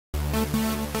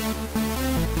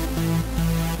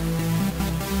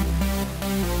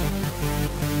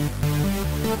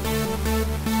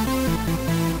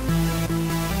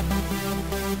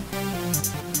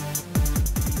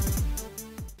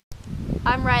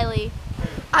I'm Riley.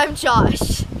 I'm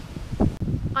Josh.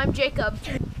 I'm Jacob.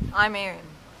 I'm Aaron.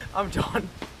 I'm John.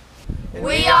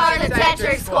 We are the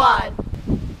Tetrix Squad.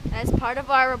 As part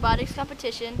of our robotics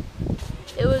competition,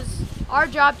 it was our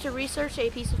job to research a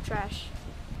piece of trash.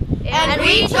 And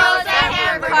we chose the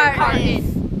Hamburger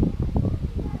Cartons.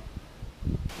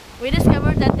 We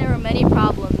discovered that there were many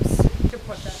problems.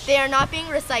 They are not being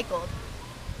recycled.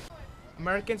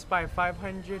 Americans buy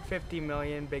 550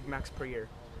 million Big Macs per year.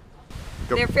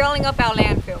 They're filling up our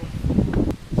landfill.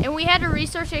 And we had to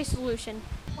research a solution.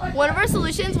 One of our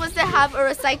solutions was to have a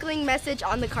recycling message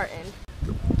on the carton.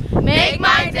 Make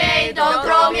my day, don't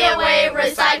throw me away,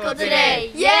 recycle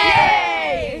today.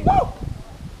 Yay!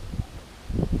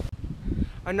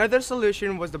 Another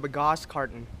solution was the Bagasse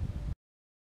carton.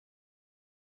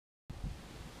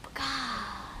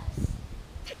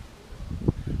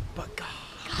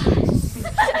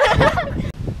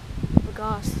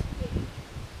 Bagasse.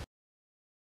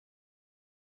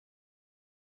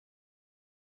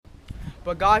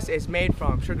 Bagasse is made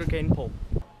from sugarcane pulp.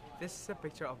 This is a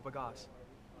picture of bagasse.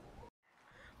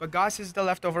 Bagasse is the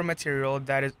leftover material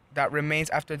that remains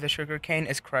after the sugarcane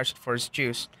is crushed for its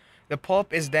juice. The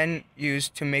pulp is then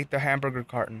used to make the hamburger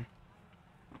carton.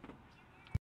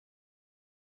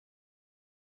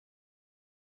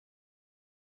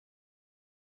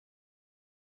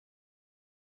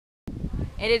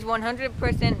 It is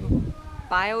 100%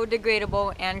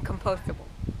 biodegradable and compostable.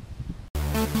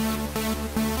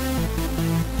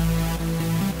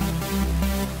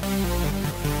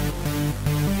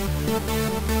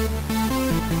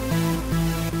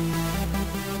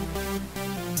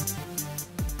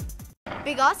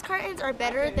 Bagasse cartons are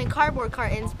better than cardboard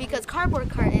cartons because cardboard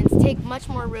cartons take much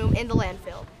more room in the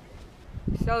landfill.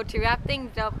 So to wrap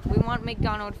things up, we want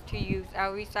McDonald's to use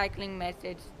our recycling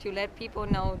message to let people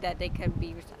know that they can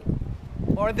be recycled.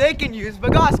 Or they can use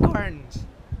Bagasse cartons.